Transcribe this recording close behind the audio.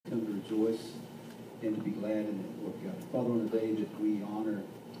rejoice and to be glad in it, Lord God. Father, on the day that we honor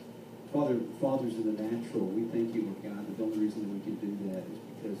fathers in the natural, we thank you, Lord God, that the only reason that we can do that is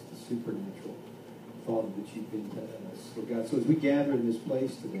because the supernatural Father that you've been to us, Lord God. So as we gather in this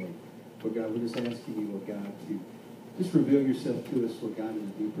place today, Lord God, we're just asking you, Lord God, to just reveal yourself to us, Lord God, in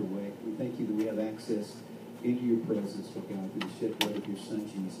a deeper way. We thank you that we have access into your presence, Lord God, through the shed blood of your Son,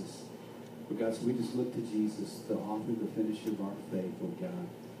 Jesus. Lord God, so we just look to Jesus, the author, the finisher of our faith, Lord God.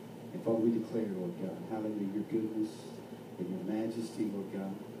 And Father, we declare, Lord God, hallelujah, your goodness and your majesty, Lord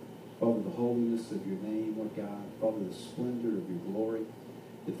God. Father, the holiness of your name, Lord God. Father, the splendor of your glory.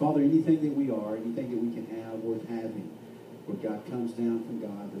 That, Father, anything that we are, anything that we can have worth having, Lord God, comes down from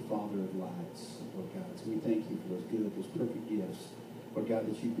God, the Father of lights, Lord God. So we thank you for those good, those perfect gifts, Lord God,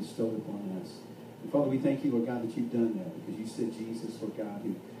 that you bestowed upon us. And Father, we thank you, Lord God, that you've done that because you sent Jesus, Lord God,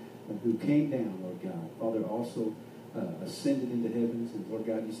 who came down, Lord God. Father, also ascended into heavens, and Lord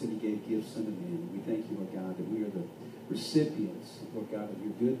God, you said he gave gifts unto men. We thank you, Lord God, that we are the recipients, Lord God, of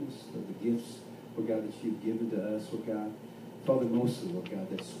your goodness, of the gifts, Lord God, that you've given to us, Lord God. Father, mostly, Lord God,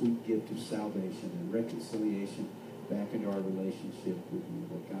 that sweet gift of salvation and reconciliation back into our relationship with you,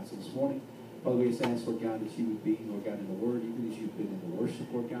 Lord God. So this morning, Father, we just ask, Lord God, that you would be, Lord God, in the Word, even as you've been in the worship,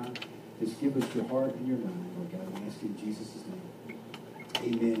 Lord God. Just give us your heart and your mind, Lord God. We ask you in Jesus' name.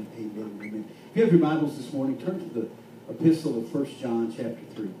 Amen, amen, amen. If you have your Bibles this morning, turn to the epistle of 1 John chapter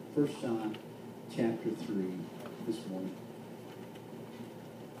 3. 1 John chapter 3 this morning.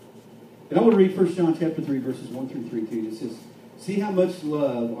 And I want to read 1 John chapter 3, verses 1 through 3 to you. It says, see how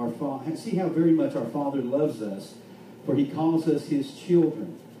very much our Father loves us, for he calls us his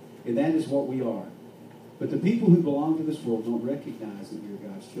children, and that is what we are. But the people who belong to this world don't recognize that we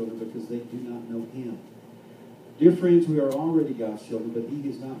are God's children because they do not know him. Dear friends, we are already God's children, but he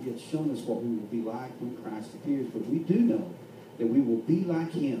has not yet shown us what we will be like when Christ appears. But we do know that we will be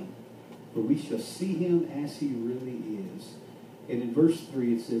like him, for we shall see him as he really is. And in verse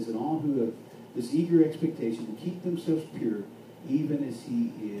 3 it says, and all who have this eager expectation will keep themselves pure, even as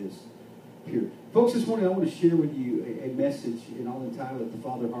he is pure. Folks, this morning I want to share with you a message, and I'll entitle it The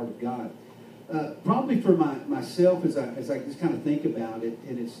Father Heart of God. Probably for myself as I just kind of think about it,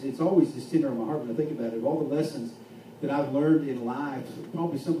 and it's always just tender on my heart when I think about it, of all the lessons that I've learned in life,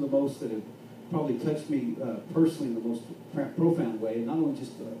 probably some of the most that have probably touched me personally in the most profound way, and not only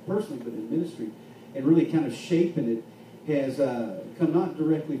just personally, but in ministry, and really kind of shaping it, has come not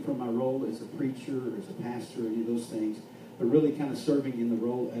directly from my role as a preacher or as a pastor or any of those things, but really kind of serving in the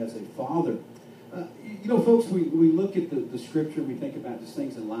role as a father. Folks, we look at the scripture, we think about just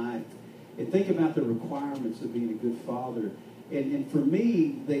things in life, and think about the requirements of being a good father. And for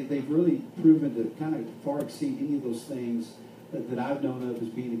me, they've really proven to kind of far exceed any of those things that I've known of as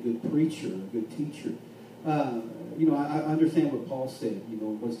being a good preacher, a good teacher. I understand what Paul said,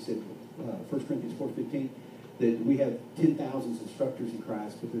 what he said, 1 Corinthians 4:15, that we have 10,000 instructors in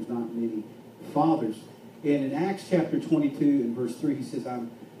Christ, but there's not many fathers. And in Acts chapter 22 and verse 3, he says,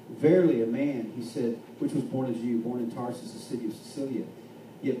 I'm verily a man, he said, which was born as you, born in Tarsus, the city of Cilicia,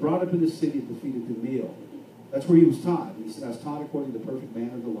 yet brought up in the city at the feet of Gamaliel. That's where he was taught. And he said, I was taught according to the perfect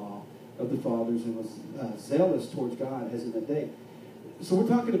manner of the law of the fathers, and was zealous towards God as in that day. So we're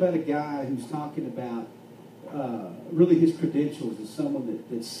talking about a guy who's talking about really his credentials as someone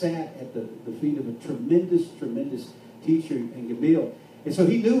that sat at the feet of a tremendous teacher in Gamaliel. And so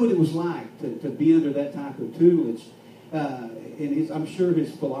he knew what it was like to be under that type of tutelage. And I'm sure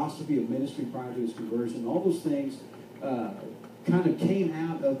his philosophy of ministry prior to his conversion, all those things kind of came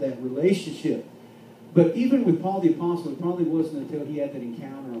out of that relationship. But even with Paul the Apostle, it probably wasn't until he had that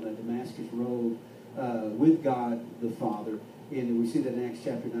encounter on that Damascus road with God the Father, and we see that in Acts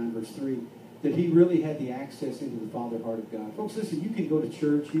chapter 9, verse 3, that he really had the access into the Father heart of God. Folks, listen, you can go to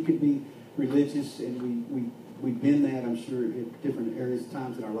church, you can be religious, and we've been that, I'm sure, in different areas,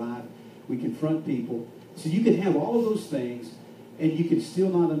 times in our life. We confront people. So you can have all of those things, and you can still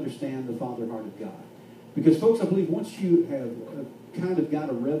not understand the Father heart of God. Because, folks, I believe once you have kind of got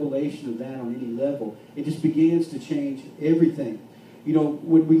a revelation of that on any level, it just begins to change everything.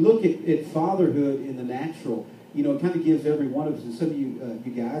 When we look at fatherhood in the natural, it kind of gives every one of us, and some of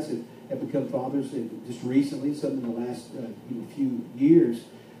you guys have become fathers just recently, some in the last few years,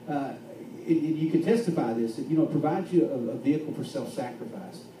 and you can testify this, that, it provides you a vehicle for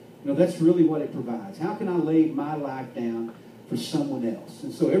self-sacrifice. That's really what it provides. How can I lay my life down for someone else?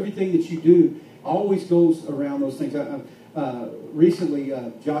 And so everything that you do always goes around those things. Recently,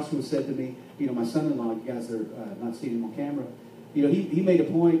 Joshua said to me, my son-in-law, you guys are not seeing him on camera, he made a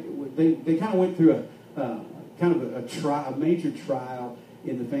point, they kind of went through a major trial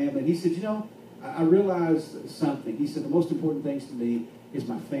in the family. And he said, I realized something. He said, the most important things to me is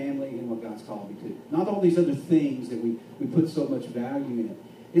my family and what God's called me to. Not all these other things that we put so much value in.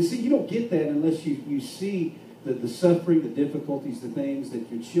 And see, you don't get that unless you see the suffering, the difficulties, the things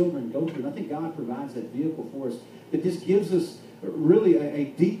that your children go through. And I think God provides that vehicle for us that just gives us really a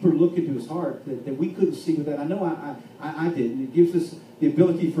deeper look into his heart that we couldn't see with that. I know I didn't. It gives us the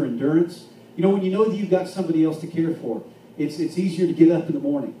ability for endurance. You know, when you know that you've got somebody else to care for, it's easier to get up in the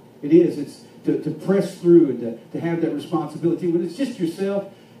morning. It is. It's to press through and to have that responsibility. When it's just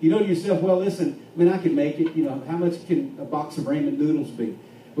yourself, you know to yourself, well, listen, I mean, I can make it. You know, how much can a box of ramen noodles be?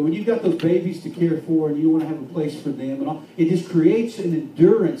 But when you've got those babies to care for and you want to have a place for them and all, it just creates an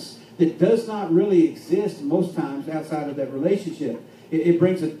endurance that does not really exist most times outside of that relationship. It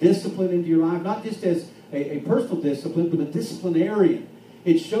brings a discipline into your life, not just as a personal discipline, but a disciplinarian.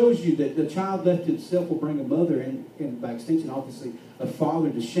 It shows you that the child left to itself will bring a mother and by extension, obviously, a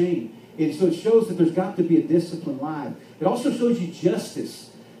father to shame. And so it shows that there's got to be a disciplined life. It also shows you justice.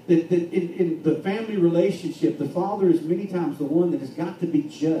 That in the family relationship, the father is many times the one that has got to be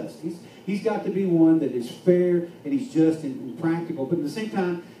just. He's got to be one that is fair and he's just and practical. But at the same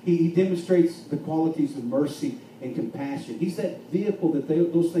time, he demonstrates the qualities of mercy and compassion. He's that vehicle that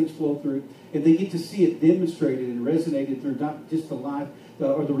those things flow through, and they get to see it demonstrated and resonated through not just the life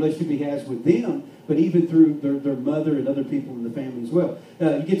or the relationship he has with them, but even through their mother and other people in the family as well.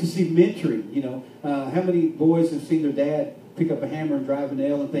 You get to see mentoring. You know, how many boys have seen their dad pick up a hammer and drive a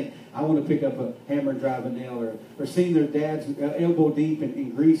nail and think, I want to pick up a hammer and drive a nail, or seeing their dad's elbow deep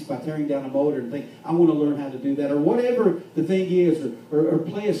in grease by tearing down a motor and think, I want to learn how to do that, or whatever the thing is, or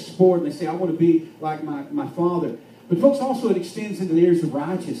play a sport and they say, I want to be like my father. But folks, also it extends into the areas of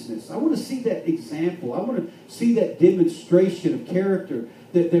righteousness. I want to see that example. I want to see that demonstration of character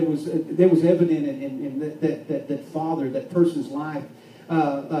that was evident in that father, that person's life.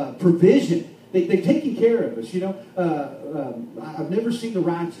 Provision. They've taken care of us, you know. I've never seen the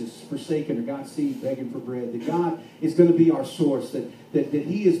righteous forsaken or God's seed begging for bread. That God is going to be our source. That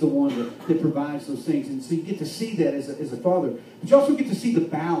He is the one that provides those things. And so you get to see that as a father. But you also get to see the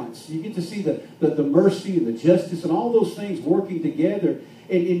balance. You get to see the mercy and the justice and all those things working together.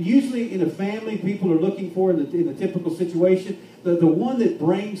 And usually in a family, people are looking for, in the typical situation, the one that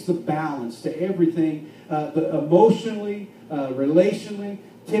brings the balance to everything, emotionally, relationally.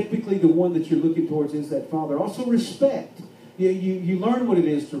 Typically, the one that you're looking towards is that father. Also, respect. You learn what it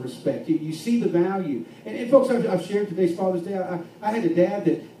is to respect. You see the value. And folks, I've shared today's Father's Day. I had a dad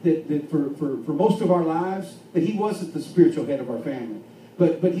that for most of our lives, that he wasn't the spiritual head of our family.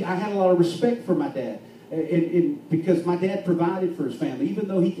 But I had a lot of respect for my dad. And because my dad provided for his family, even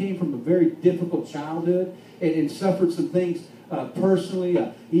though he came from a very difficult childhood and suffered some things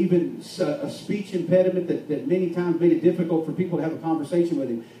personally, even a speech impediment that many times made it difficult for people to have a conversation with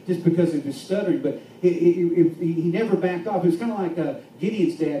him just because of his stuttering. But he never backed off. It was kind of like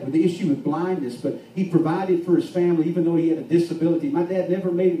Gideon's dad with the issue with blindness, but he provided for his family even though he had a disability. My dad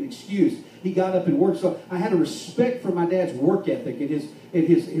never made an excuse. He got up and worked. So I had a respect for my dad's work ethic and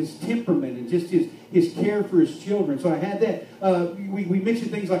his temperament and just his care for his children. So I had that. We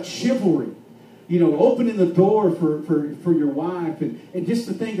mentioned things like chivalry. You know, opening the door for your wife, and just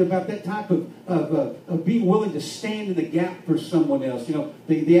to think about that type of being willing to stand in the gap for someone else. You know,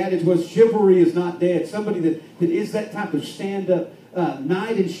 the adage was chivalry is not dead. Somebody that is that type of stand-up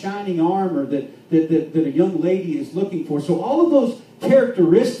knight in shining armor that a young lady is looking for. So all of those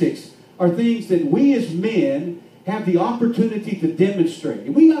characteristics are things that we as men have the opportunity to demonstrate.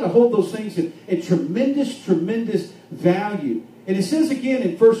 And we got to hold those things in tremendous, tremendous value. And it says again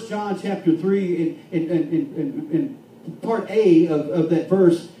in 1 John chapter 3, in part A of that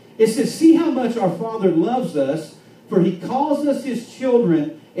verse, it says, see how much our Father loves us, for He calls us His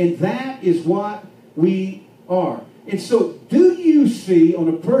children, and that is what we are. And so do you see on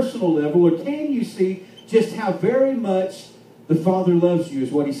a personal level, or can you see just how very much the Father loves you,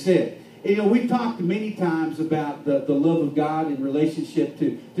 is what He said. And, you know, we've talked many times about the love of God in relationship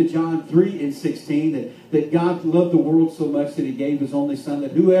to John 3:16, that God loved the world so much that He gave His only Son,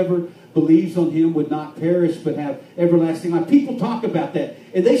 that whoever believes on Him would not perish but have everlasting life. People talk about that,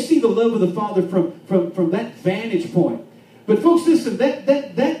 and they see the love of the Father from that vantage point. But folks, listen,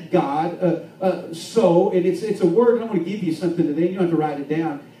 that God, and it's a word, I'm going to give you something today, you don't have to write it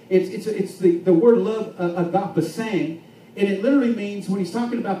down. It's the word love, agapesang. And it literally means, when he's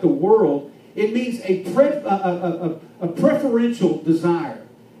talking about the world, it means a preferential desire.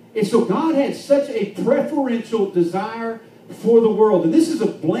 And so God had such a preferential desire for the world. And this is a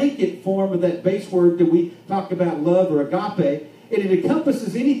blanket form of that base word that we talk about, love or agape. And it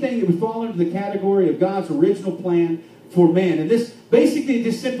encompasses anything that would fall into the category of God's original plan for man. And this basically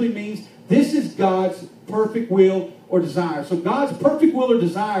just simply means this is God's perfect will or desire. So God's perfect will or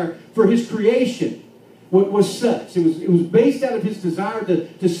desire for his creation was such. It was based out of his desire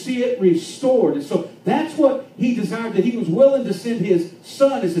to see it restored. And so that's what he desired, that he was willing to send his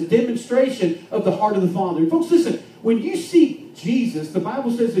son as a demonstration of the heart of the Father. And folks, listen, when you see Jesus, the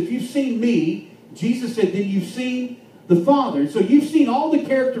Bible says, if you've seen me, Jesus said, then you've seen the Father. So you've seen all the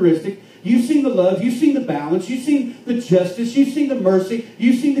characteristics. You've seen the love. You've seen the balance. You've seen the justice. You've seen the mercy.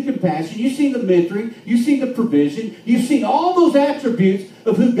 You've seen the compassion. You've seen the mentoring. You've seen the provision. You've seen all those attributes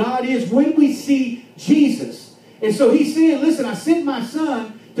of who God is when we see Jesus. And so he's saying, listen, I sent my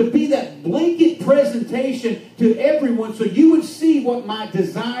son to be that blanket presentation to everyone so you would see what my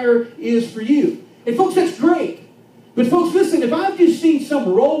desire is for you. And folks, that's great. But folks, listen, if I've just seen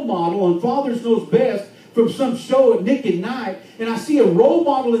some role model on Fathers Knows Best from some show at Nick at Night, and I see a role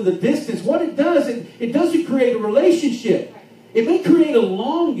model in the distance, what it does, it doesn't create a relationship. It may create a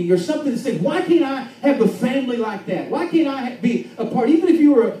longing or something that says, why can't I have a family like that? Why can't I be a part, even if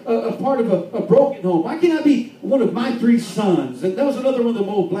you were a part of a broken home, why can't I be one of my three sons? And that was another one of the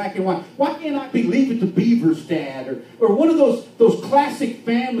old black and white. Why can't I be Leave It to Beaver's dad? Or one of those classic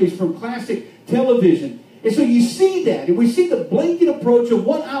families from classic television. And so you see that, and we see the blanket approach of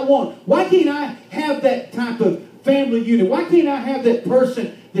what I want. Why can't I have that type of family unit? Why can't I have that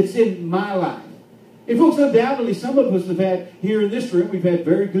person that's in my life? And folks, undoubtedly, some of us have had, here in this room, we've had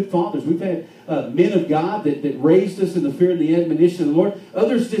very good fathers. We've had men of God that raised us in the fear and the admonition of the Lord.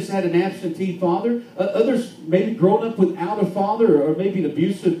 Others just had an absentee father. Others maybe grown up without a father, or maybe an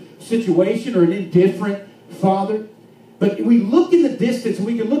abusive situation, or an indifferent father. But we look in the distance, and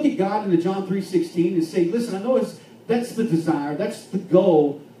we can look at God in the John 3:16 and say, listen, I know that's the desire, that's the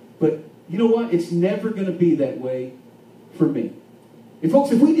goal, but you know what? It's never going to be that way for me. And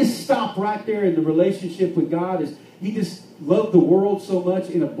folks, if we just stop right there in the relationship with God, is he just loved the world so much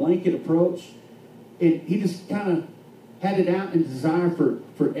in a blanket approach, and he just kind of had it out in desire for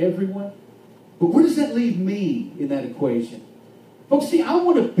everyone. But where does that leave me in that equation? Folks, see, I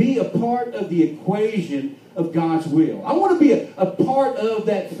want to be a part of the equation of God's will. I want to be a part of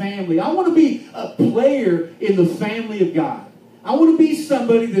that family. I want to be a player in the family of God. I want to be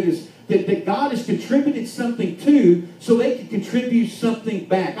somebody that God has contributed something to so they can contribute something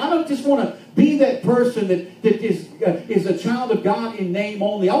back. I don't just want to be that person that is a child of God in name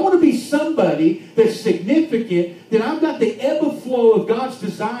only. I want to be somebody that's significant, that I've got the ebb and flow of God's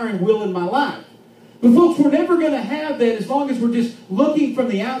desire and will in my life. But folks, we're never going to have that as long as we're just looking from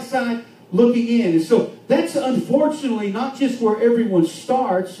the outside, looking in. And so that's unfortunately not just where everyone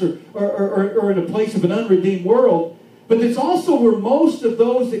starts or in a place of an unredeemed world, but it's also where most of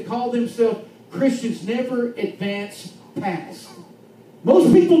those that call themselves Christians never advance past.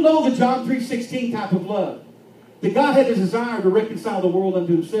 Most people know the John 3:16 type of love, that God had a desire to reconcile the world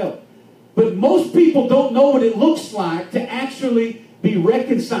unto himself. But most people don't know what it looks like to actually be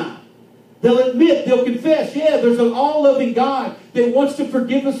reconciled. They'll admit, they'll confess, yeah, there's an all-loving God that wants to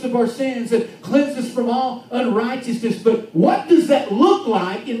forgive us of our sins and cleanse us from all unrighteousness. But what does that look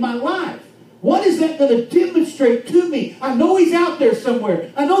like in my life? What is that going to demonstrate to me? I know he's out there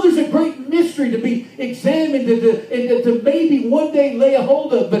somewhere. I know there's a great mystery to be examined and to maybe one day lay a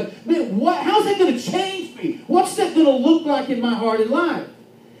hold of. But man, how's that going to change me? What's that going to look like in my heart and life?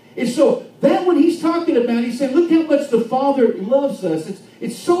 And so that when he's talking about, he's saying, look how much the Father loves us.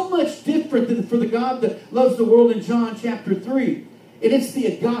 It's so much different than for the God that loves the world in John chapter 3. And it's the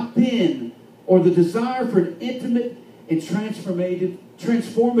agape, or the desire for an intimate and transformative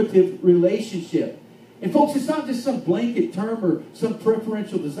relationship. And folks, it's not just some blanket term or some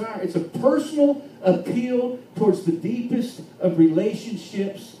preferential desire. It's a personal appeal towards the deepest of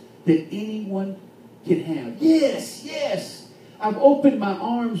relationships that anyone can have. Yes, yes. I've opened my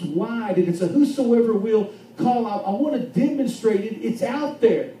arms wide, and it's a whosoever will call out. I want to demonstrate it. It's out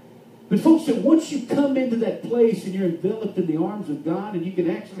there. But folks, that once you come into that place and you're enveloped in the arms of God, and you can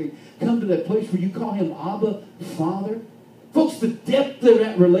actually come to that place where you call him Abba, Father, folks, the depth of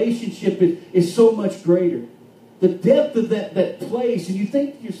that relationship is so much greater. The depth of that place, and you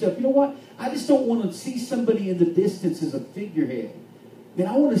think to yourself, you know what? I just don't want to see somebody in the distance as a figurehead. Man,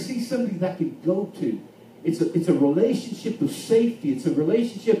 I want to see somebody that I can go to. It's a relationship of safety. It's a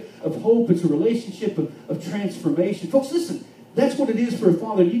relationship of hope. It's a relationship of transformation. Folks, listen, that's what it is for a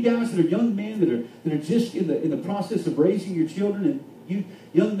father. You guys that are young men that are just in the process of raising your children, and you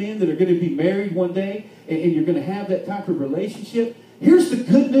young men that are going to be married one day, and you're going to have that type of relationship, here's the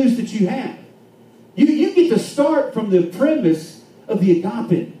good news that you have. You get to start from the premise of the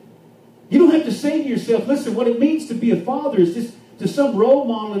agape. You don't have to say to yourself, listen, what it means to be a father is just to some role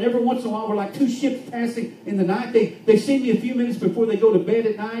model, and every once in a while we're like two ships passing in the night. They see me a few minutes before they go to bed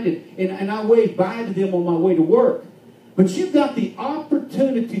at night, and I wave bye to them on my way to work. But you've got the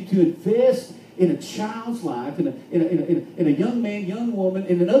opportunity to invest in a child's life, in a young man, young woman,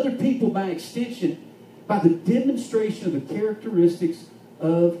 and in other people by extension, by the demonstration of the characteristics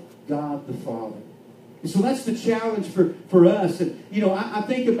of God the Father. And so that's the challenge for us. And, I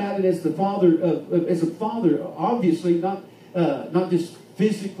think about it as a father, obviously, not just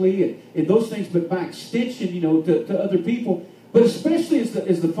physically and those things, but by extension, to other people. But especially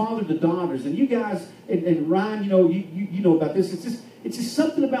as the father to daughters. And you guys, and Ryan, you know about this. It's just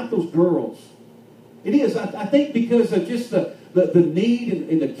something about those girls. It is. I think because of just the need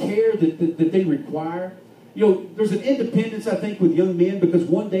and the care that they require. There's an independence, I think, with young men because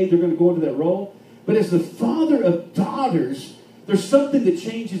one day they're going to go into that role. But as the father of daughters, there's something that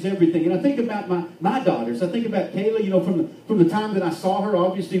changes everything. And I think about my daughters. I think about Kayla, from the time that I saw her,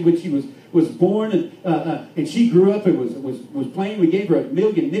 obviously, when she was born and she grew up and was playing. We gave her a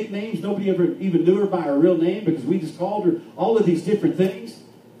million nicknames. Nobody ever even knew her by her real name because we just called her all of these different things.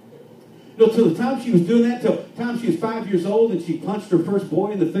 Till the time she was doing that, till the time she was 5 years old and she punched her first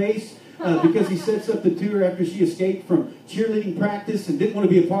boy in the face because he said something to her after she escaped from cheerleading practice and didn't want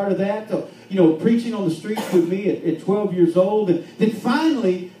to be a part of that. Preaching on the streets with me at 12 years old. And then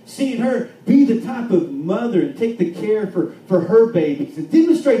finally seeing her be the type of mother and take the care for her babies and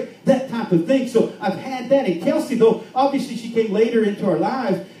demonstrate that type of thing. So I've had that. And Kelsey, though, obviously she came later into our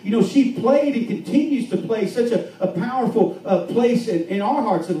lives, she played and continues to play such a powerful place in our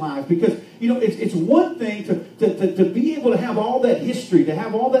hearts and lives because, it's one thing to be able to have all that history, to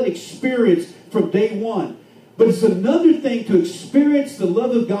have all that experience from day one. But it's another thing to experience the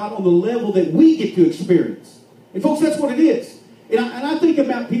love of God on the level that we get to experience. And folks, that's what it is. And I think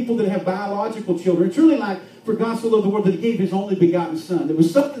about people that have biological children. It's really like, for God so loved the world that He gave His only begotten Son. There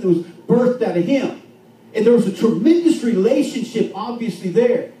was something that was birthed out of Him. And there was a tremendous relationship obviously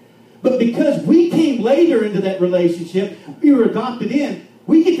there. But because we came later into that relationship, we were adopted in,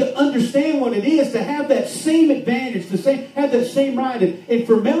 we get to understand what it is to have that same advantage, have that same right. And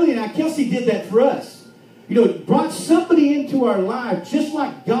for Melanie and I, Kelsey did that for us. It brought somebody into our life just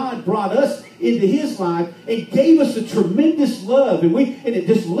like God brought us into His life and gave us a tremendous love. And it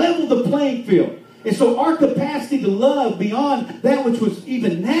just leveled the playing field. And so our capacity to love beyond that which was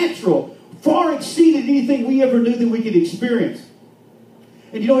even natural far exceeded anything we ever knew that we could experience.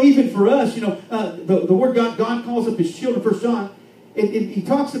 And even for us, the word God calls up His children, 1 John, and He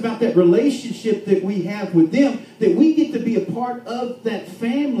talks about that relationship that we have with them, that we get to be a part of that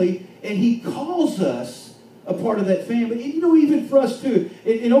family, and He calls us a part of that family. And even for us too,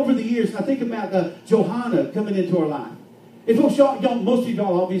 and over the years, I think about Johanna coming into our life. And folks, most of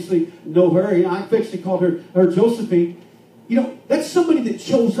y'all obviously know her. I affectionately called her Josephine. That's somebody that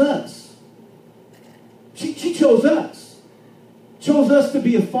chose us. She chose us. Chose us to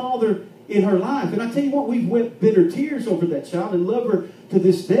be a father in her life. And I tell you what, we've wept bitter tears over that child and love her to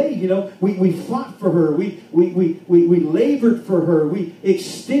this day. We fought for her. We labored for her. We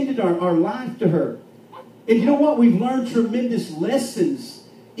extended our life to her. And you know what? We've learned tremendous lessons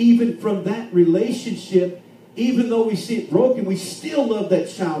even from that relationship. Even though we see it broken, we still love that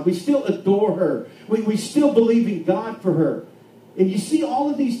child. We still adore her. We still believe in God for her. And you see all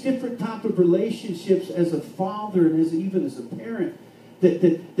of these different type of relationships as a father and even as a parent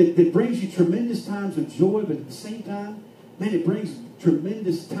that brings you tremendous times of joy, but at the same time, man, it brings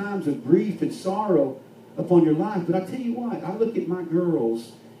tremendous times of grief and sorrow upon your life. But I tell you what, I look at my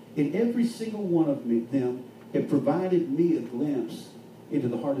girls, and every single one of them have provided me a glimpse into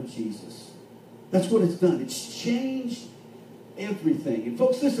the heart of Jesus. That's what it's done. It's changed everything. And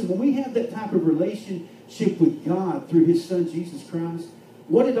folks, listen, when we have that type of relationship with God through His Son, Jesus Christ,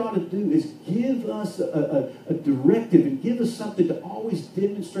 what it ought to do is give us a directive and give us something to always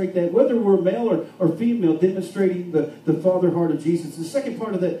demonstrate that, whether we're male or female, demonstrating the Father heart of Jesus. The second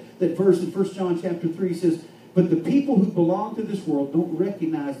part of that verse in 1 John chapter 3 says, but the people who belong to this world don't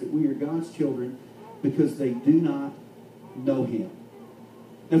recognize that we are God's children because they do not know Him.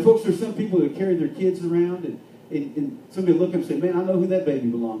 Now, folks, there's some people that carry their kids around and somebody will look up and say, man, I know who that baby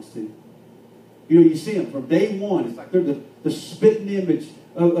belongs to. You see them from day one. It's like they're the spitting image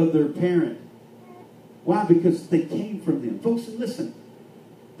of their parent. Why? Because they came from them. Folks, listen.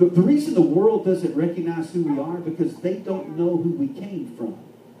 The reason the world doesn't recognize who we are because they don't know who we came from.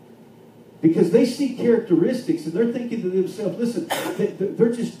 Because they see characteristics and they're thinking to themselves, listen,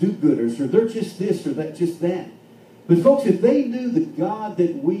 they're just do-gooders or they're just this or that, just that. But folks, if they knew the God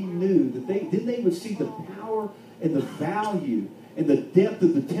that we knew, then they would see the power and the value and the depth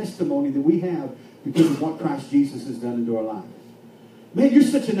of the testimony that we have because of what Christ Jesus has done into our lives. Man, you're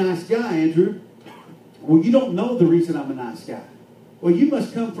such a nice guy, Andrew. Well, you don't know the reason I'm a nice guy. Well, you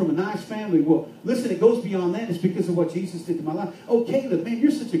must come from a nice family. Well, listen, it goes beyond that. It's because of what Jesus did to my life. Oh, Caleb, man,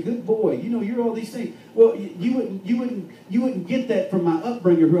 you're such a good boy. You know, you're all these things. Well, you wouldn't get that from my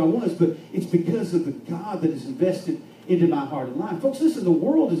upbringing, who I was, but it's because of the God that is invested into my heart and life. Folks, listen, the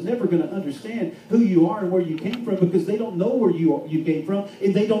world is never going to understand who you are and where you came from because they don't know where you came from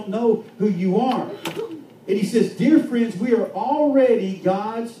and they don't know who you are. And he says, dear friends, we are already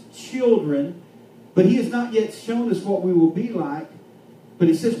God's children, but he has not yet shown us what we will be like. But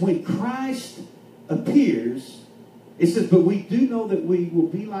it says, when Christ appears, it says, but we do know that we will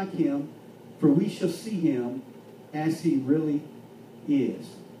be like him, for we shall see him as he really is.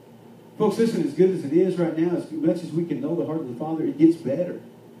 Folks, listen, as good as it is right now, as much as we can know the heart of the Father, it gets better.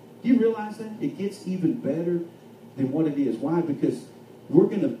 Do you realize that? It gets even better than what it is. Why? Because we're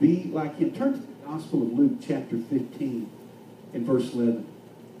going to be like him. Turn to the Gospel of Luke, chapter 15, and verse 11.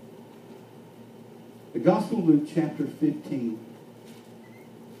 The Gospel of Luke, chapter 15.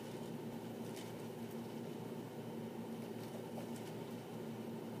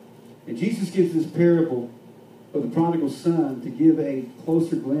 And Jesus gives this parable of the prodigal son to give a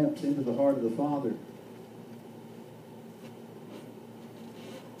closer glimpse into the heart of the Father.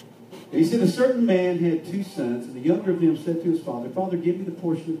 And he said, a certain man had two sons, and the younger of them said to his father, Father, give me the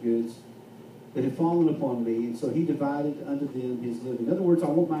portion of goods that had fallen upon me. And so he divided unto them his living. In other words, I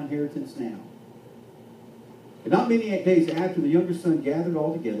want my inheritance now. And not many days after, the younger son gathered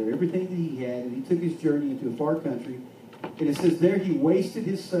all together everything that he had, and he took his journey into a far country. And it says, there he wasted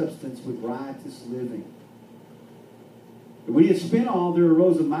his substance with riotous living. And when he had spent all, there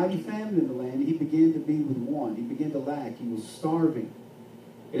arose a mighty famine in the land, and he began to be with want. He began to lack. He was starving.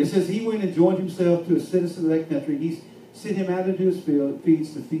 And it says he went and joined himself to a citizen of that country. He sent him out into his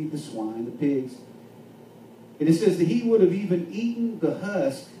fields to feed the swine, the pigs. And it says that he would have even eaten the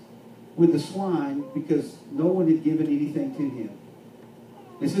husk with the swine because no one had given anything to him.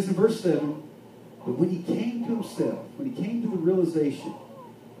 And it says in verse 7, but when he came to himself, when he came to a realization,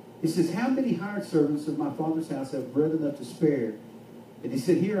 it says, how many hired servants of my father's house have bread enough to spare? And he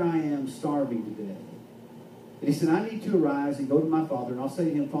said, here I am starving to death. And he said, I need to arise and go to my father, and I'll say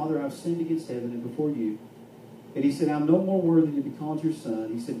to him, Father, I've sinned against heaven and before you. And he said, I'm no more worthy to be called your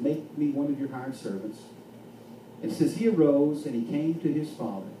son. He said, make me one of your hired servants. And it says, he arose and he came to his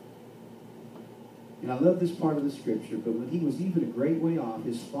father. And I love this part of the scripture, but when he was even a great way off,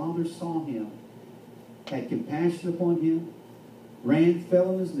 his father saw him, had compassion upon him, ran, fell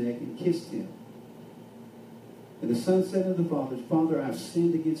on his neck, and kissed him. And the son said unto the father, Father, I have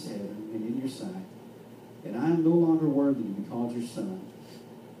sinned against heaven and in your sight, and I am no longer worthy to be called your son.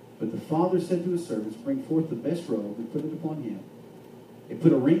 But the father said to his servants, bring forth the best robe and put it upon him, and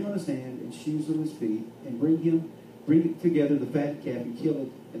put a ring on his hand and shoes on his feet, and bring together the fatted calf and kill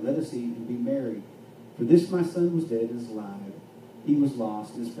it, and let us eat and be merry. For this my son was dead and is alive. He was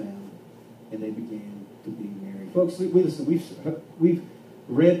lost and is found. And they began to be merry. Folks, listen, we've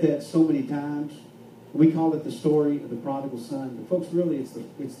read that so many times. We call it the story of the prodigal son. But folks, really, it's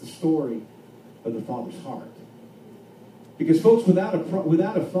the story of the Father's heart. Because, folks, without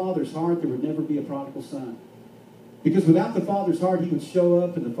a Father's heart, there would never be a prodigal son. Because without the Father's heart, he would show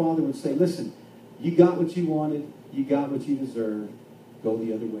up and the Father would say, listen, you got what you wanted, you got what you deserved, go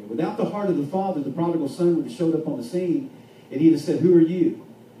the other way. Without the heart of the Father, the prodigal son would have showed up on the scene and he'd have said, who are you?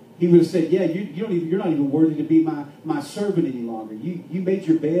 He would have said, yeah, you're not even worthy to be my servant any longer. You made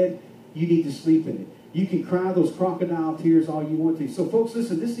your bed, you need to sleep in it. You can cry those crocodile tears all you want to. So, folks,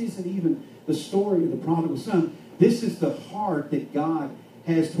 listen, this isn't even the story of the prodigal son. This is the heart that God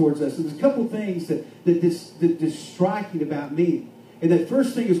has towards us. And there's a couple things that's striking about me. And that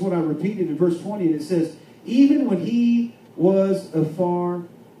first thing is what I repeated in verse 20. And it says, even when he was afar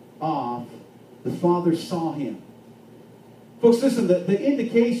off, the Father saw him. Folks, listen, the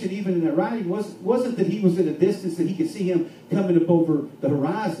indication even in that writing wasn't that he was at a distance that he could see him coming up over the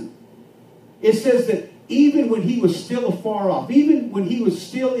horizon. It says that even when he was still afar off, even when he was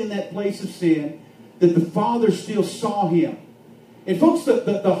still in that place of sin, that the Father still saw him. And folks,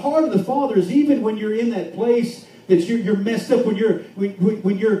 the heart of the Father is even when you're in that place that you're messed up, when you're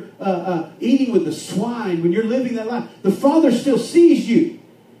eating with the swine, when you're living that life, the Father still sees you.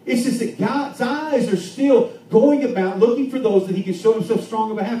 It's just that God's eyes are still going about looking for those that he can show himself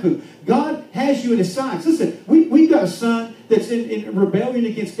strong on behalf of. God has you in his sights. Listen, we've got a son that's in rebellion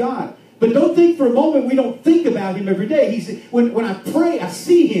against God. But don't think for a moment we don't think about him every day. When I pray, I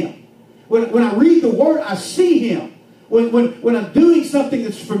see him. When I read the Word, I see him. When I'm doing something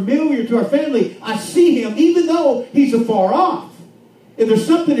that's familiar to our family, I see him, even though he's afar off. And there's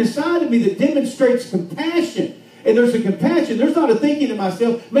something inside of me that demonstrates compassion. And there's a compassion. There's not a thinking to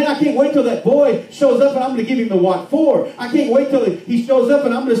myself, man, I can't wait till that boy shows up and I'm going to give him the what for. I can't wait till he shows up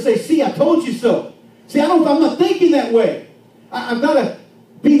and I'm going to say, see, I told you so. See, I'm not thinking that way. I've got to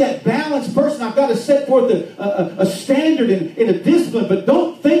be that balanced person. I've got to set forth a standard and a discipline. But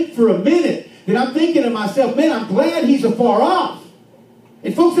don't think for a minute that I'm thinking to myself, man, I'm glad he's afar off.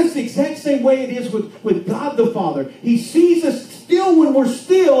 And folks, that's the exact same way it is with God the Father. He sees us still when we're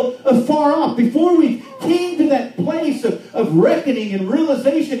still afar off. Before we came to that place of reckoning and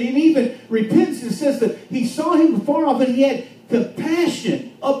realization and even repentance, it says that he saw him afar off and he had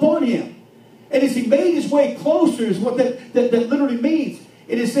compassion upon him. And as he made his way closer is what that literally means.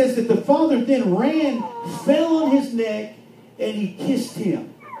 And it says that the father then ran, fell on his neck, and he kissed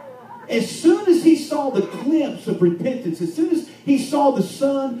him. As soon as he saw the glimpse of repentance, as soon as he saw the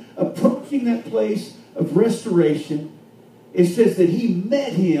son approaching that place of restoration, it says that he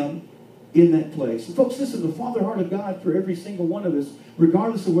met him in that place. And folks, this is the Father heart of God for every single one of us,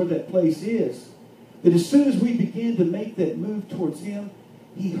 regardless of where that place is. That as soon as we begin to make that move towards him,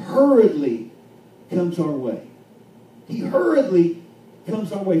 he hurriedly comes our way. He hurriedly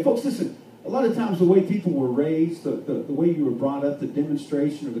comes our way. Folks, listen, a lot of times the way people were raised, the way you were brought up, the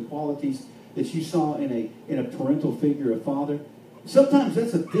demonstration or the qualities that you saw in a parental figure, a father, sometimes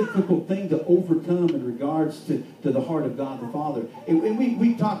that's a difficult thing to overcome in regards to the heart of God the Father. And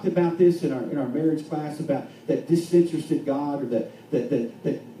we talked about this in our marriage class, about that disinterested God, or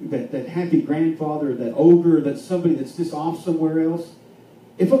that happy grandfather, or that ogre, or that somebody that's just off somewhere else.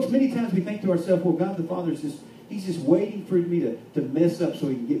 And folks, many times we think to ourselves, well, God the Father is he's just waiting for me to mess up so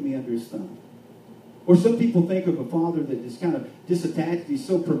he can get me under his thumb. Or some people think of a father that is kind of disattached. He's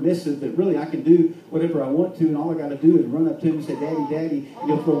so permissive that really I can do whatever I want to, and all I got to do is run up to him and say, Daddy, Daddy, and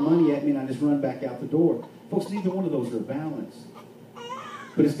he'll throw money at me, and I just run back out the door. Folks, neither one of those are balanced.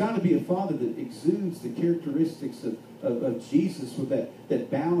 But it's got to be a father that exudes the characteristics of Jesus, with that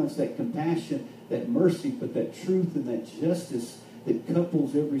balance, that compassion, that mercy, but that truth and that justice that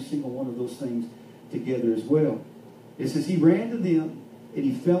couples every single one of those things together as well. It says he ran to them and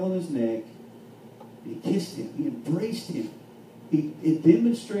he fell on his neck. He kissed him. He embraced him. It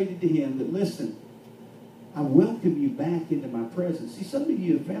demonstrated to him that, listen, I welcome you back into my presence. See, some of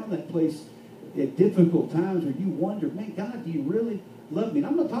you have found that place at difficult times where you wonder, man, God, do you really love me? And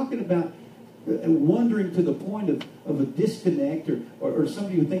I'm not talking about wondering to the point of a disconnect or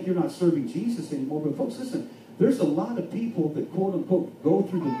somebody who think you're not serving Jesus anymore. But folks, listen, there's a lot of people that, quote unquote, go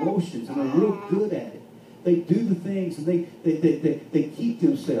through the motions and are real good at it. They do the things and they keep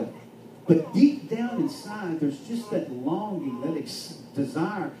themselves. But deep down inside, there's just that longing, that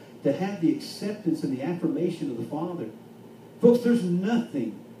desire to have the acceptance and the affirmation of the Father. Folks, there's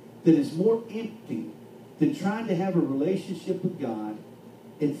nothing that is more empty than trying to have a relationship with God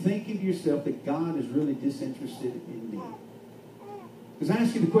and thinking to yourself that God is really disinterested in me. Because I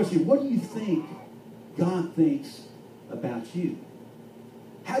ask you the question, what do you think God thinks about you?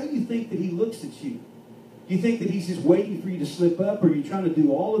 How do you think that he looks at you? Do you think that he's just waiting for you to slip up, or are you trying to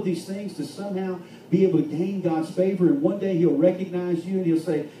do all of these things to somehow be able to gain God's favor, and one day he'll recognize you and he'll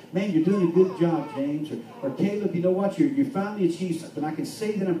say, man, you're doing a good job, James, or Caleb, you know what, you finally achieved something. I can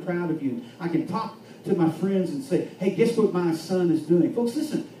say that I'm proud of you. I can talk to my friends and say, hey, guess what my son is doing? Folks,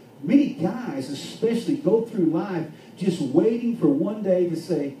 listen, many guys especially go through life just waiting for one day to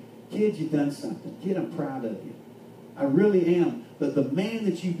say, kid, you've done something. Kid, I'm proud of you. I really am. The man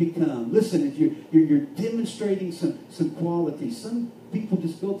that you've become. Listen, you're demonstrating some qualities. Some people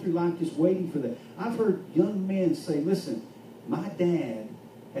just go through life just waiting for that. I've heard young men say, listen, my dad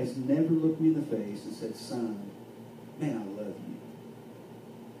has never looked me in the face and said, son, man, I love you.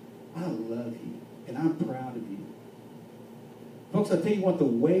 I love you. And I'm proud of you. Folks, I tell you what, the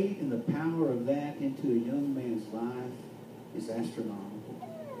weight and the power of that into a young man's life is astronomical.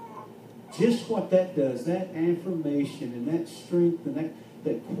 Just what that does, that affirmation and that strength and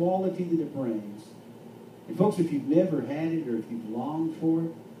that quality that it brings. And folks, if you've never had it or if you've longed for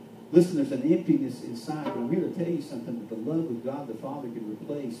it, listen, there's an emptiness inside. But I'm here to tell you something, that the love of God the Father can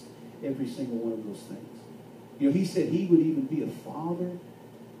replace every single one of those things. You know, he said he would even be a father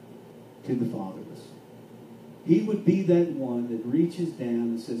to the fatherless. He would be that one that reaches down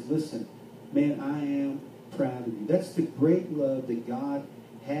and says, listen, man, I am proud of you. That's the great love that God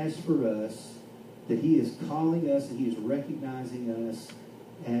has for us, that he is calling us and he is recognizing us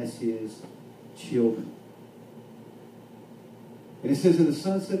as his children. And it says, and the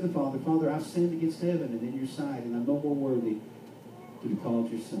son said to the father, Father, I've sinned against heaven and in your sight, and I'm no more worthy to be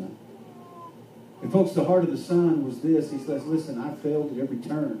called your son. And folks, the heart of the son was this. He says, listen, I failed at every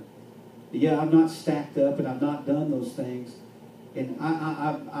turn. Yeah, I've not stacked up and I've not done those things. And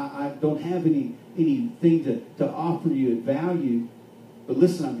I don't have anything to offer you at value. But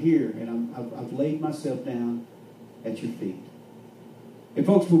listen, I'm here, and I've laid myself down at your feet. And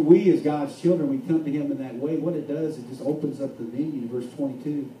folks, when we as God's children, we come to him in that way, what it does, it just opens up the menu, verse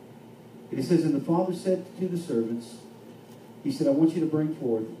 22. And it says, and the father said to the servants, he said, I want you to bring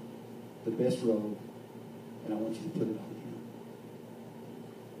forth the best robe, and I want you to put it on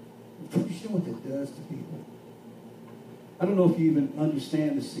him. You know what that does to people? I don't know if you even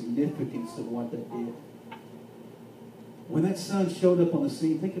understand the significance of what that did. When that son showed up on the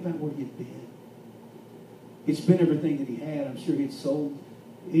scene, think about where he'd been. He'd spent everything that he had. I'm sure he'd sold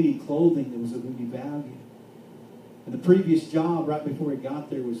any clothing that was of any value. And the previous job right before he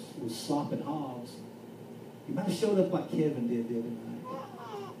got there was slopping hogs. He might have showed up like Kevin did the other night.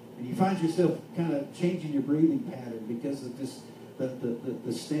 And you find yourself kind of changing your breathing pattern because of this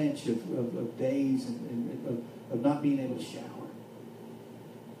the stench of days and of not being able to shower.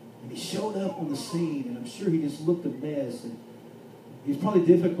 And he showed up on the scene, and I'm sure he just looked a mess. And he was probably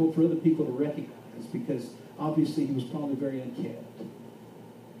difficult for other people to recognize because obviously he was probably very unkept.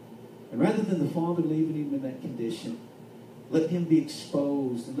 And rather than the father leaving him in that condition, let him be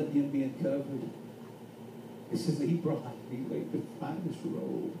exposed and let him be uncovered, it says that he laid the finest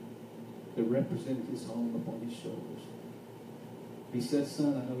robe that represented his home upon his shoulders. He said,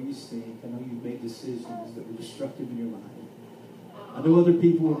 son, I know you stink. I know you've made decisions that were destructive in your life. I know other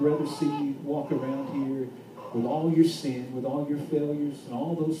people would rather see you walk around here with all your sin, with all your failures, and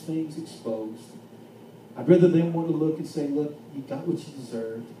all those things exposed. I'd rather them want to look and say, look, you got what you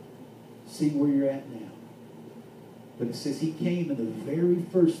deserved. See where you're at now. But it says he came, and the very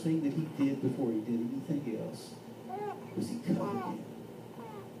first thing that he did before he did anything else was he covered him.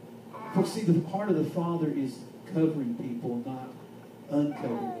 Folks, see, the part of the Father is covering people, not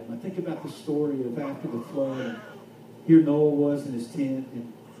uncovering them. I think about the story of after the flood. And here Noah was in his tent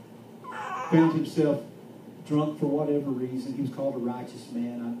and found himself drunk for whatever reason. He was called a righteous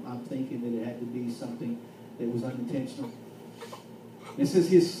man. I'm thinking that it had to be something that was unintentional. It says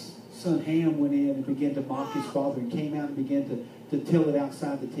his son Ham went in and began to mock his father and came out and began to tell it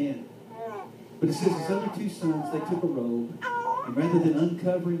outside the tent. But it says his other two sons, they took a robe, and rather than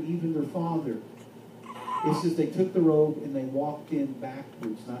uncovering even their father, it says they took the robe and they walked in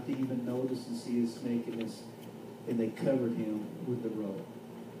backwards, not to even notice and see his nakedness, and they covered him with the robe.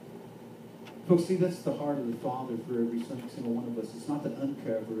 Folks, see, that's the heart of the Father for every single one of us. It's not to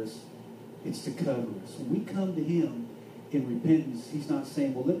uncover us, it's to cover us. When we come to him in repentance, he's not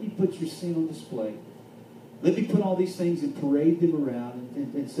saying, well, let me put your sin on display. Let me put all these things and parade them around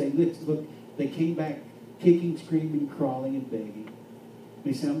and say, look, they came back kicking, screaming, crawling, and begging.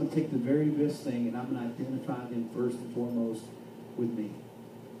 And he said, I'm going to take the very best thing and I'm going to identify them first and foremost with me.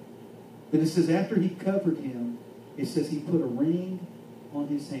 Then it says after he covered him, it says he put a ring on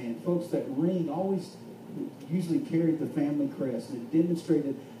his hand. Folks, that ring always usually carried the family crest, and it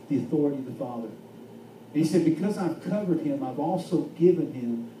demonstrated the authority of the Father. And he said, because I've covered him, I've also given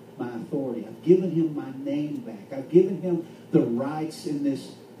him my authority. I've given him my name back. I've given him the rights in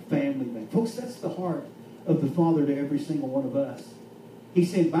this family back. Folks, that's the heart of the Father to every single one of us. He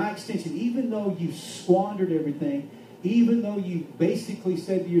said, by extension, even though you squandered everything, even though you basically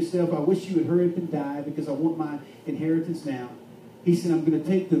said to yourself, I wish you would hurry up and die because I want my inheritance now. He said, I'm going to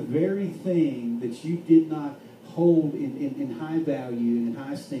take the very thing that you did not hold in high value and in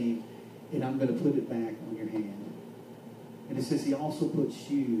high esteem, and I'm going to put it back on your hand. And it says he also put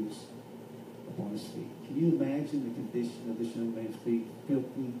shoes upon his feet. Can you imagine the condition of this young man's feet?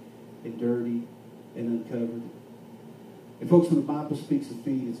 Filthy and dirty and uncovered. And folks, when the Bible speaks of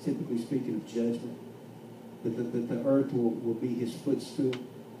feet, it's typically speaking of judgment. That the earth will be his footstool.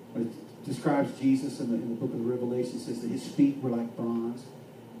 When it describes Jesus in the book of Revelation, it says that his feet were like bronze.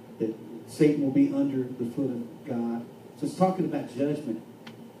 That Satan will be under the foot of God. So it's talking about judgment.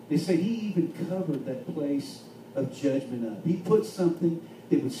 They say he even covered that place of judgment up. He put something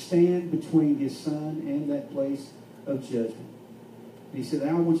that would stand between his son and that place of judgment. And he said,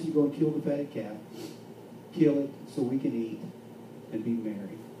 now I want you to go and kill the fatted calf. Kill it so we can eat and be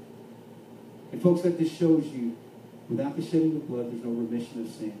merry. And folks, that just shows you, without the shedding of blood, there's no remission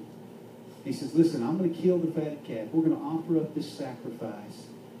of sin. He says, listen, I'm going to kill the fatted calf. We're going to offer up this sacrifice.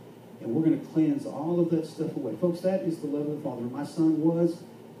 And we're going to cleanse all of that stuff away. Folks, that is the love of the Father. My son was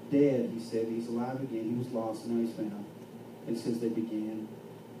dead, he said. He's alive again. He was lost, and now he's found. And it says they began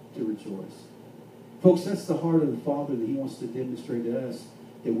to rejoice. Folks, that's the heart of the Father that he wants to demonstrate to us,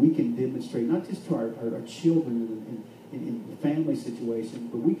 that we can demonstrate, not just to our children in the family situation,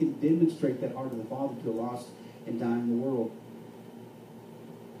 but we can demonstrate that heart of the Father to a lost and dying world.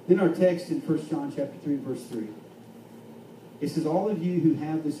 Then our text in 1 John chapter 3, verse 3. It says, all of you who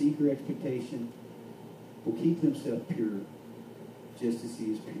have this eager expectation will keep themselves pure, just as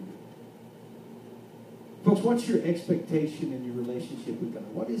he is pure. Folks, what's your expectation in your relationship with God?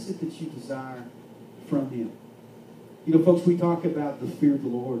 What is it that you desire from him? You know, folks, we talk about the fear of the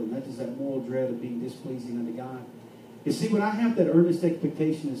Lord, and that is that moral dread of being displeasing unto God. You see, when I have that earnest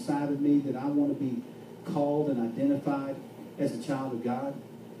expectation inside of me that I want to be called and identified as a child of God,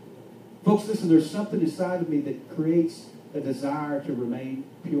 folks, listen, there's something inside of me that creates a desire to remain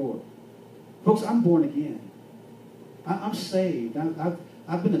pure. Folks, I'm born again. I'm saved.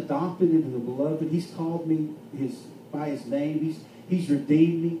 I've been adopted into the beloved. He's called me by his name. He's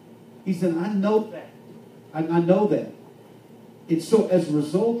redeemed me. He said, I know that. I know that. And so as a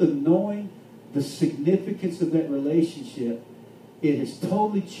result of knowing the significance of that relationship, it has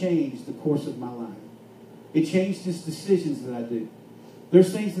totally changed the course of my life. It changed the decisions that I do.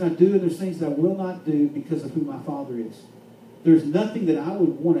 There's things that I do and there's things that I will not do because of who my Father is. There's nothing that I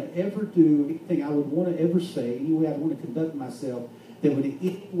would want to ever do, anything I would want to ever say, any way I would want to conduct myself that would in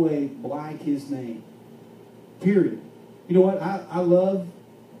any way blight his name. Period. You know what? I love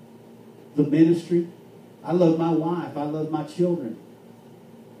the ministry. I love my wife. I love my children.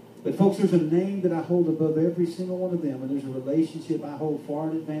 But folks, there's a name that I hold above every single one of them, and there's a relationship I hold far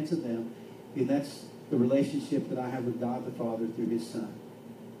in advance of them, and that's the relationship that I have with God the Father through his Son.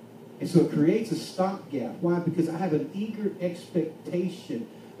 And so it creates a stopgap. Why? Because I have an eager expectation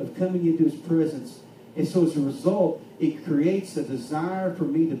of coming into his presence. And so as a result, it creates a desire for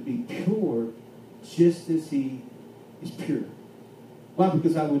me to be pure just as he is pure. Why?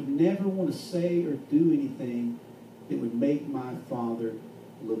 Because I would never want to say or do anything that would make my Father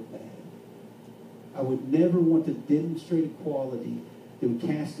look bad. I would never want to demonstrate a quality that would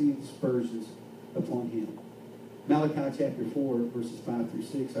cast any aspersions upon him. Malachi chapter 4, verses 5 through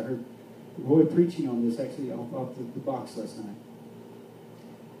 6. I heard Roy preaching on this actually off the box last night.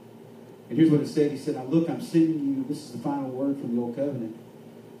 And here's what it said. He said, now look, I'm sending you, this is the final word from the Old Covenant.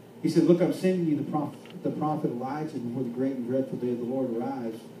 He said, look, I'm sending you the prophet Elijah before the great and dreadful day of the Lord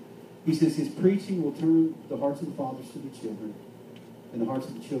arrives. He says, his preaching will turn the hearts of the fathers to the children and the hearts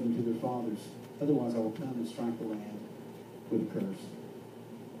of the children to their fathers. Otherwise, I will come and strike the land with a curse.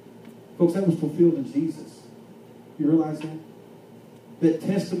 Folks, that was fulfilled in Jesus. You realize that? That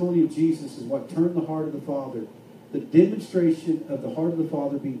testimony of Jesus is what turned the heart of the Father. The demonstration of the heart of the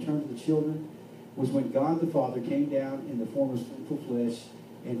Father being turned to the children was when God the Father came down in the form of sinful flesh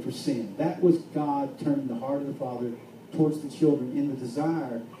and for sin. That was God turning the heart of the Father towards the children in the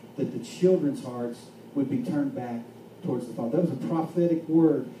desire that the children's hearts would be turned back towards the Father. That was a prophetic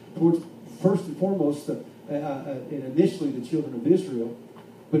word towards, first and foremost, and initially the children of Israel,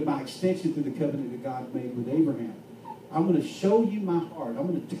 but by extension through the covenant that God made with Abraham. I'm going to show you my heart. I'm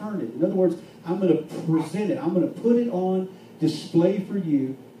going to turn it. In other words, I'm going to present it. I'm going to put it on display for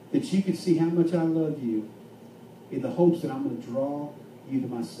you that you can see how much I love you in the hopes that I'm going to draw you to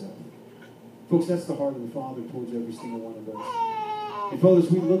myself. Folks, that's the heart of the Father towards every single one of us. And fathers,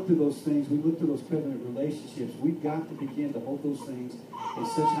 we look to those things. We look to those covenant relationships. We've got to begin to hold those things in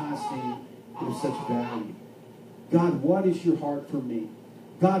such high esteem and of such value. God, what is your heart for me?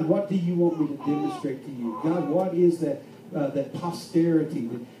 God, what do you want me to demonstrate to you? God, what is that posterity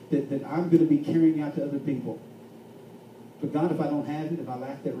that I'm going to be carrying out to other people? But God, if I don't have it, if I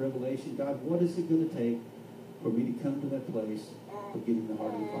lack that revelation, God, what is it going to take for me to come to that place of getting the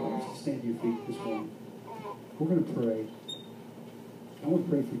heart of the Father? So stand to your feet this morning. We're going to pray. I want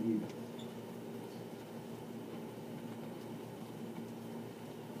to pray for you.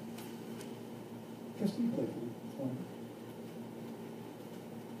 Just can you pray for me this morning?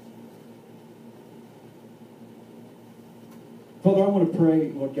 Father, I want to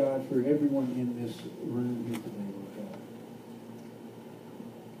pray, Lord God, for everyone in this room here today, Lord God.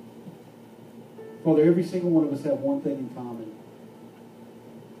 Father, every single one of us have one thing in common.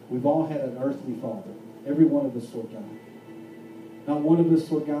 We've all had an earthly father. Every one of us, Lord God. Not one of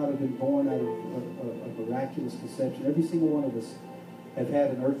us, Lord God, have been born out of a miraculous conception. Every single one of us have had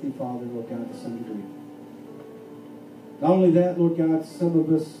an earthly father, Lord God, to some degree. Not only that, Lord God, some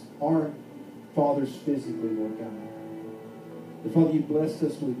of us are fathers physically, Lord God. But Father, you've blessed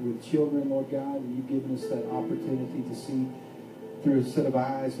us with children, Lord God, and you've given us that opportunity to see through a set of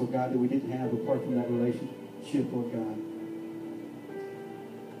eyes, Lord God, that we didn't have apart from that relationship, Lord God.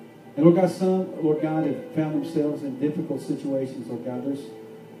 And Lord God, some, Lord God, have found themselves in difficult situations, Lord God.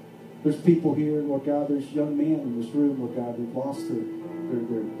 There's people here, Lord God, there's young men in this room, Lord God, who've lost their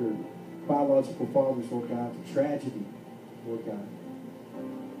biological fathers, Lord God, to tragedy, Lord God.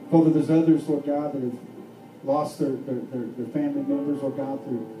 Father, there's others, Lord God, that have lost their family members, Lord God,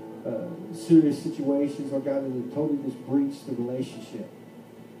 through serious situations, Lord God, that have totally just breached the relationship.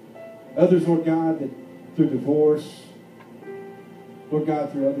 Others, Lord God, that through divorce, Lord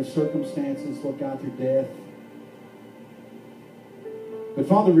God, through other circumstances, Lord God, through death. But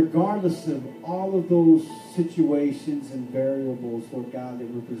Father, regardless of all of those situations and variables, Lord God, that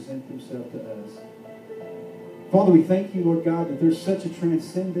represent themselves to us, Father, we thank you, Lord God, that there's such a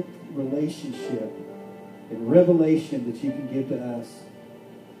transcendent relationship and revelation that you can give to us.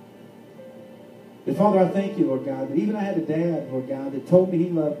 But Father, I thank you, Lord God, that even I had a dad, Lord God, that told me he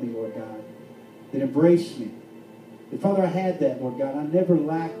loved me, Lord God, that embraced me. That Father, I had that, Lord God. I never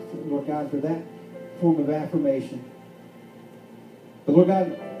lacked, Lord God, for that form of affirmation. But Lord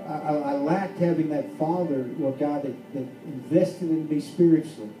God, I lacked having that Father, Lord God, that invested in me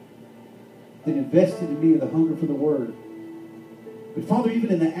spiritually, that invested in me with a hunger for the Word. But Father, even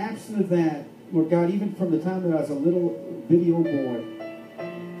in the absence of that, Lord God, even from the time that I was a little bitty old boy,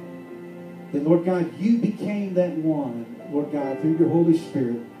 that Lord God, you became that one, Lord God, through your Holy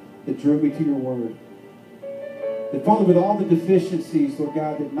Spirit that drew me to your Word. That Father, with all the deficiencies, Lord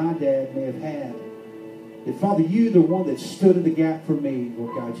God, that my dad may have had, that Father, you the one that stood in the gap for me,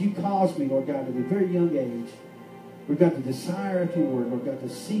 Lord God. You caused me, Lord God, at a very young age, Lord God, to desire after your Word, Lord God, to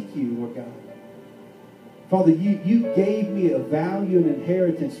seek you, Lord God. Father, you gave me a value and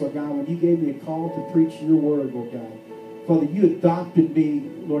inheritance, Lord God, when you gave me a call to preach your Word, Lord God. Father, you adopted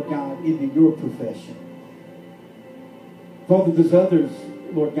me, Lord God, into your profession. Father, there's others,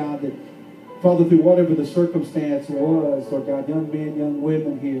 Lord God, that, Father, through whatever the circumstance was, Lord God, young men, young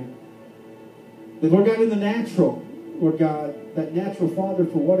women here, that, Lord God, in the natural, Lord God, that natural Father,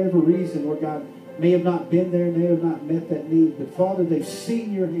 for whatever reason, Lord God, may have not been there, may have not met that need, but Father, they've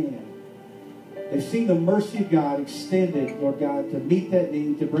seen your hand. They've seen the mercy of God extended, Lord God, to meet that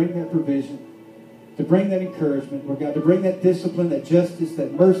need, to bring that provision, to bring that encouragement, Lord God, to bring that discipline, that justice,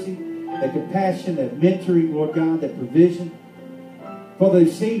 that mercy, that compassion, that mentoring, Lord God, that provision. Father,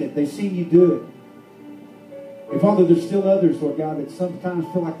 they've seen it. They've seen you do it. And Father, there's still others, Lord God, that sometimes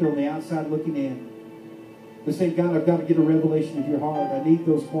feel like they're on the outside looking in. They're saying, God, I've got to get a revelation of your heart. I need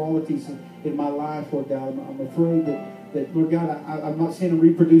those qualities in my life, Lord God. I'm afraid that Lord God, I'm not seeing them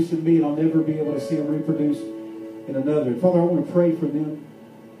reproduce in me, and I'll never be able to see them reproduce in another. And Father, I want to pray for them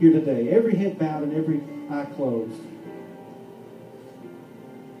here today. Every head bowed and every eye closed.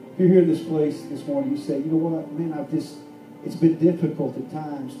 If you're here in this place this morning, you say, you know what, man, it's been difficult at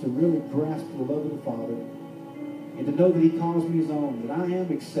times to really grasp the love of the Father and to know that he calls me his own, that I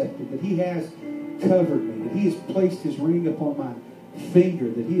am accepted, that he has covered me, that he has placed his ring upon my finger,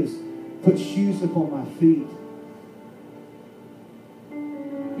 that he has put shoes upon my feet.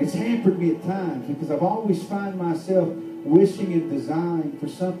 It's hampered me at times because I've always found myself wishing and desiring for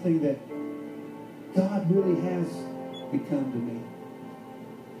something that God really has become to me.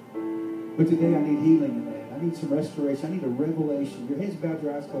 But today I need healing in that. I need some restoration. I need a revelation. Your heads bowed,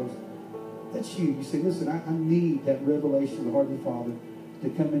 your eyes closed. That's you. You say, listen, I need that revelation of the heart of the Father to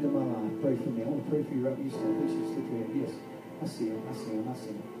come into my life. Pray for me. I want to pray for you right where you stand. Please just lift your hand. Yes. I see him. I see him. I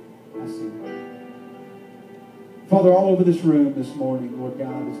see him. I see him. Father, all over this room this morning, Lord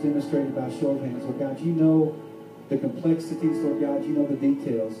God, is demonstrated by a show of hands. Lord God, you know the complexities, Lord God. You know the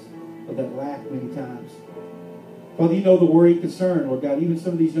details of that lack many times. Father, you know the worry and concern, Lord God. Even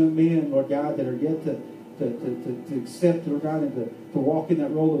some of these young men, Lord God, that are yet to accept, Lord God, and to walk in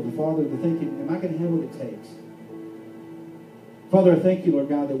that role of the Father, to thinking, am I going to have what it takes? Father, I thank you, Lord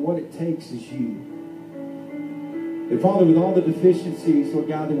God, that what it takes is you. That, Father, with all the deficiencies, Lord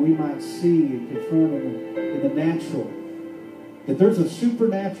God, that we might see and confront in the natural, that there's a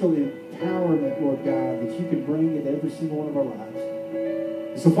supernatural empowerment, Lord God, that you can bring into every single one of our lives.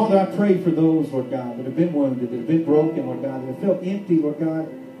 And so, Father, I pray for those, Lord God, that have been wounded, that have been broken, Lord God, that have felt empty, Lord God.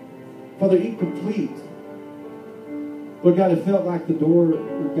 Father, incomplete. Lord God, it felt like the door,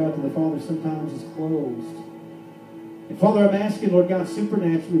 Lord God, to the Father sometimes is closed. And Father, I'm asking, Lord God,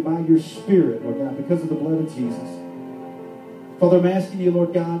 supernaturally by your Spirit, Lord God, because of the blood of Jesus. Father, I'm asking you,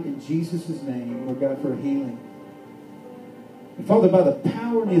 Lord God, in Jesus' name, Lord God, for healing. And Father, by the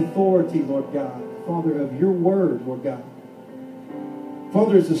power and the authority, Lord God, Father, of your word, Lord God.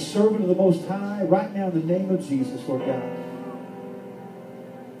 Father, as a servant of the Most High, right now in the name of Jesus, Lord God.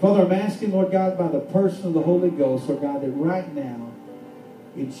 Father, I'm asking, Lord God, by the person of the Holy Ghost, Lord God, that right now,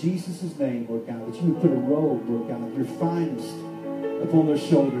 in Jesus' name, Lord God, that you would put a robe, Lord God, your finest upon their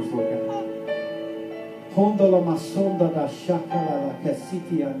shoulders, Lord God. Father,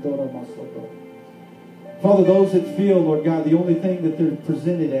 those that feel, Lord God, the only thing that they're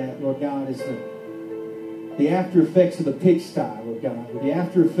presented at, Lord God, is the after effects of the pigsty, Lord God, or the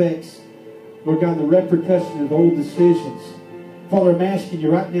after effects, Lord God, the repercussion of old decisions. Father, I'm asking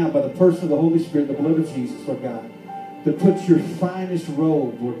you right now by the person of the Holy Spirit, the blood of Jesus, Lord God, to put your finest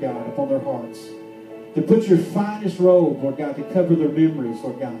robe, Lord God, upon their hearts. To put your finest robe, Lord God, to cover their memories,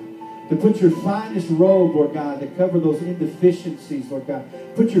 Lord God. To put your finest robe, Lord God, to cover those indeficiencies, Lord God.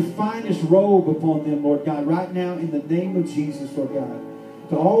 Put your finest robe upon them, Lord God, right now in the name of Jesus, Lord God.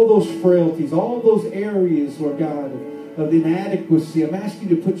 To all those frailties, all those areas, Lord God, of inadequacy, I'm asking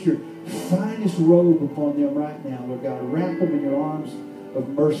you to put your finest robe upon them right now, Lord God. Wrap them in your arms of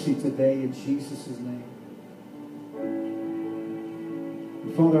mercy today in Jesus' name.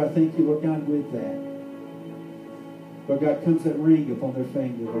 And Father, I thank you, Lord God, with that. Lord God, comes that ring upon their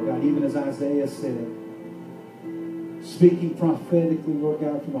finger, Lord God, even as Isaiah said, speaking prophetically, Lord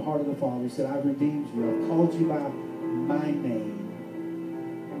God, from the heart of the Father. He said, I've redeemed you. I've called you by my name.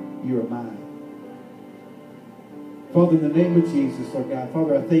 You are mine. Father, in the name of Jesus, Lord God,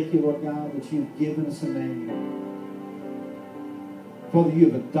 Father, I thank you, Lord God, that you've given us a name. Father, you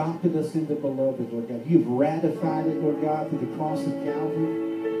have adopted us into beloved, Lord God. You've ratified it, Lord God, through the cross of Calvary.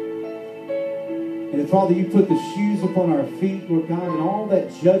 And Father, you put the shoes upon our feet, Lord God, and all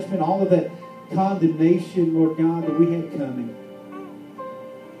that judgment, all of that condemnation, Lord God, that we had coming.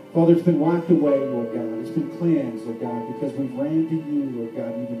 Father, it's been wiped away, Lord God. It's been cleansed, Lord God, because we've ran to you, Lord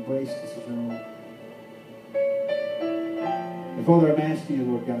God, and you've embraced us as your own. And Father, I'm asking you,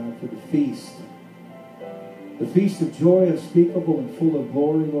 Lord God, for the feast of joy unspeakable and full of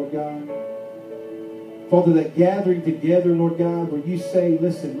glory, Lord God. Father, that gathering together, Lord God, where you say,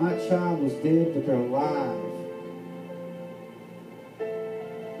 listen, my child was dead, but they're alive.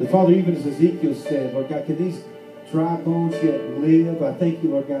 The Father, even as Ezekiel said, Lord God, can these dry bones yet live? I thank you,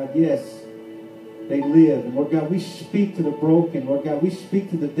 Lord God, yes, they live. And Lord God, we speak to the broken, Lord God, we speak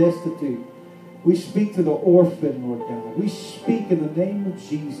to the destitute. We speak to the orphan, Lord God. We speak in the name of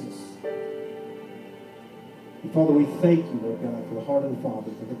Jesus. And Father, we thank you, Lord God, for the heart of the Father,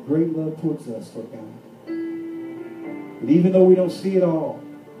 for the great love towards us, Lord God. And even though we don't see it all,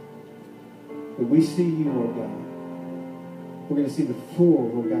 but we see you, Lord God, we're going to see the full,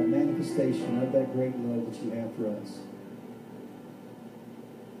 Lord God, manifestation of that great love that you have for us.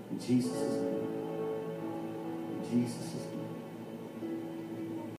 In Jesus' name. In Jesus' name.